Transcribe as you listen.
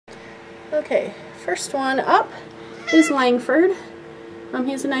Okay, first one up is Langford.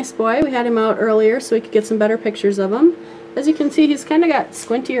 He's a nice boy. We had him out earlier so we could get some better pictures of him. As you can see, he's kind of got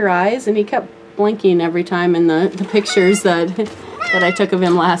squintier eyes, and he kept blinking every time in the pictures that I took of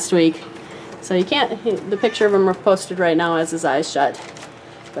him last week. So you can't, the picture of him are posted right now has his eyes shut.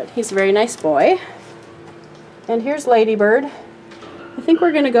 But he's a very nice boy. And here's Ladybird. I think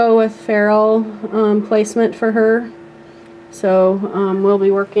we're going to go with feral placement for her. So we'll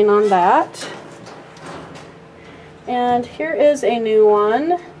be working on that. And here is a new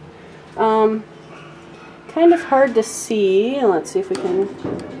one. Kind of hard to see. Let's see if we can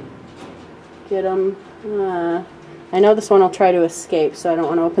get him. I know this one will try to escape, so I don't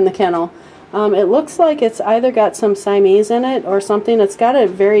want to open the kennel. It looks like it's either got some Siamese in it or something. It's got a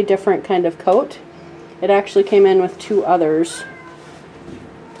very different kind of coat. It actually came in with two others.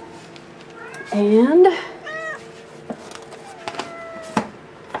 And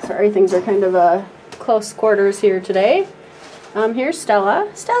sorry, things are kind of close quarters here today. Here's Stella.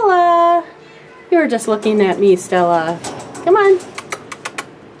 Stella! You were just looking at me, Stella. Come on.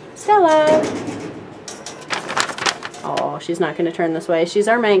 Stella! Oh, she's not going to turn this way. She's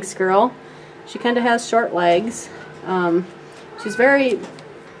our Manx girl. She kind of has short legs. She's very,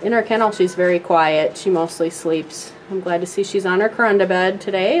 in our kennel, she's very quiet. She mostly sleeps. I'm glad to see she's on her corunda bed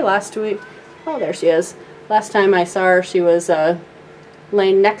today. Last week, oh, there she is. Last time I saw her, she was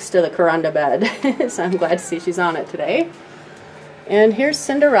laying next to the corunda bed. So I'm glad to see she's on it today. And here's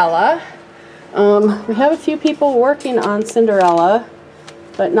Cinderella. We have a few people working on Cinderella,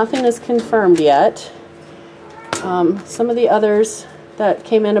 but nothing is confirmed yet. Some of the others that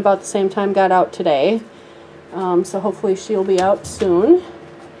came in about the same time got out today. So hopefully she'll be out soon.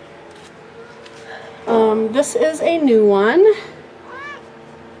 This is a new one.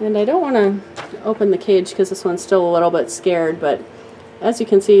 And I don't want to open the cage because this one's still a little bit scared, but as you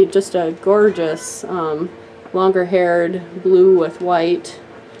can see, just a gorgeous longer haired blue with white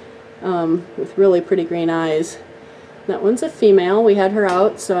with really pretty green eyes. That one's a female. We had her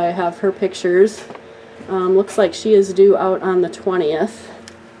out, so I have her pictures. Looks like she is due out on the 20th.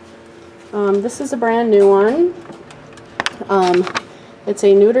 This is a brand new one. It's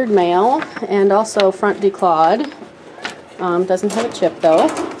a neutered male and also front declawed. Doesn't have a chip though.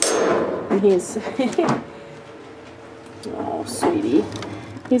 And he's oh, sweetie.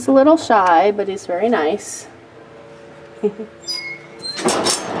 He's a little shy, but he's very nice.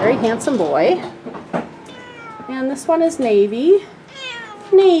 Very handsome boy. And this one is Navy.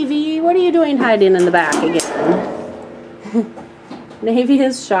 Navy, what are you doing hiding in the back again? Navy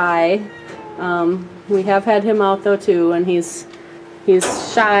is shy. We have had him out though too, and he's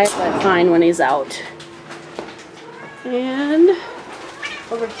shy but fine when he's out. And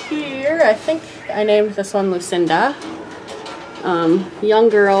over here, I think I named this one Lucinda. Young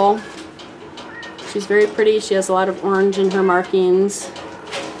girl. She's very pretty. She has a lot of orange in her markings.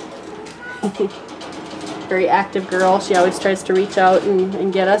 Very active girl. She always tries to reach out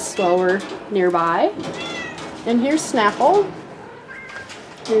and get us while we're nearby. And here's Snapple.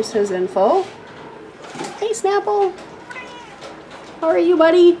 Here's his info. Hey Snapple! How are you,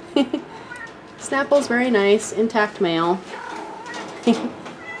 buddy? Snapple's very nice, intact male.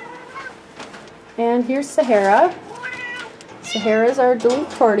 And here's Sahara. Sahara's our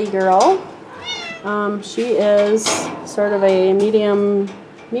Duluth Tortie girl. She is sort of a medium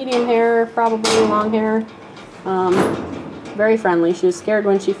hair, probably long hair. Very friendly. She was scared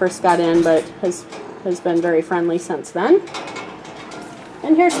when she first got in, but has been very friendly since then.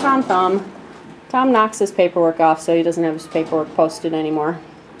 And here's Tom Thumb. Tom knocks his paperwork off, so he doesn't have his paperwork posted anymore.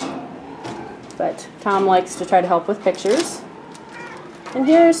 But Tom likes to try to help with pictures. And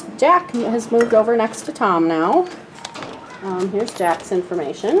here's Jack, who has moved over next to Tom now. Here's Jack's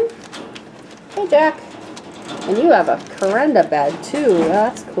information. Hey Jack. And you have a corunda bed too.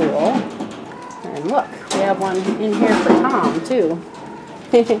 That's cool. And look, we have one in here for Tom too.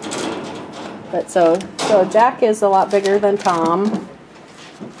 But so Jack is a lot bigger than Tom.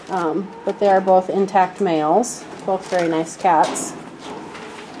 But they are both intact males. Both very nice cats.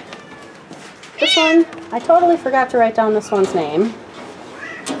 This one, I totally forgot to write down this one's name.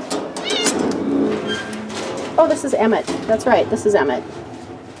 Oh, this is Emmett. That's right, this is Emmett.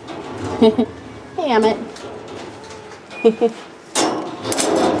 Hey, Emmett.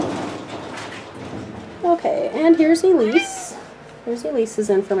 Okay, and here's Elise. Here's Elise's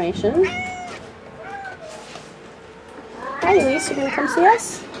information. Hi, Elise. You gonna come see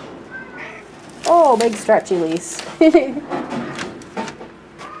us? Oh, big stretch, Elise.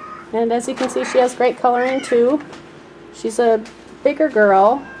 And as you can see, she has great coloring too. She's a bigger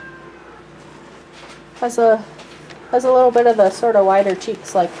girl. Has a Has a little bit of the sort of wider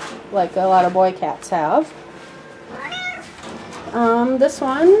cheeks like a lot of boy cats have. This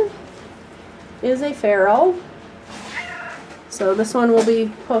one is a feral. So this one will be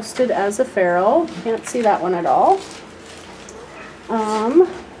posted as a feral. Can't see that one at all.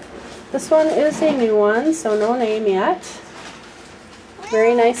 This one is a new one, so no name yet.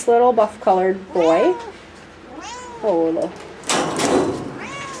 Very nice little buff colored boy. Oh, the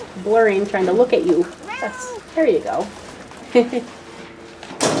blurring trying to look at you. Yes, there you go.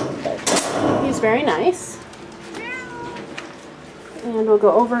 He's very nice. And we'll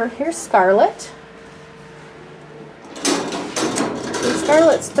go over, here's Scarlet. And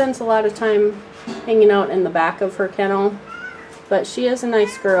Scarlet spends a lot of time hanging out in the back of her kennel, but she is a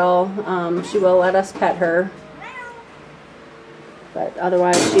nice girl. She will let us pet her, but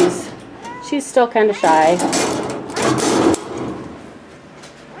otherwise she's still kind of shy.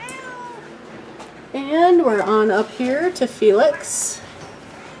 And we're on up here to Felix.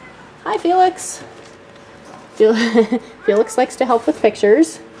 Hi, Felix. Felix likes to help with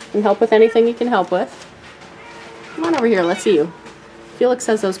pictures and help with anything he can help with. Come on over here, let's see you. Felix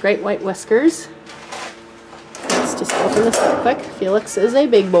has those great white whiskers. Let's just open this real quick. Felix is a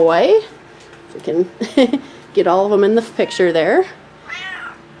big boy. You can get all of them in the picture there.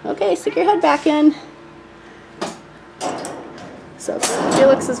 Okay, stick your head back in. So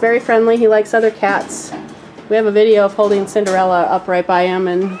Felix is very friendly. He likes other cats. We have a video of holding Cinderella up right by him,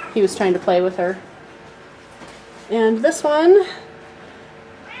 and he was trying to play with her. And this one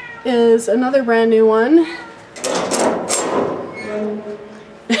is another brand new one.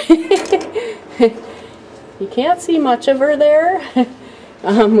 You can't see much of her there.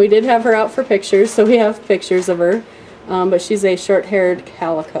 We did have her out for pictures, so we have pictures of her. But she's a short-haired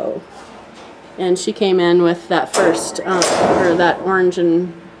calico. And she came in with that first, or that orange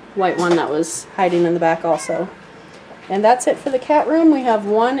and white one that was hiding in the back also. And that's it for the cat room. We have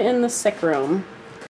one in the sick room.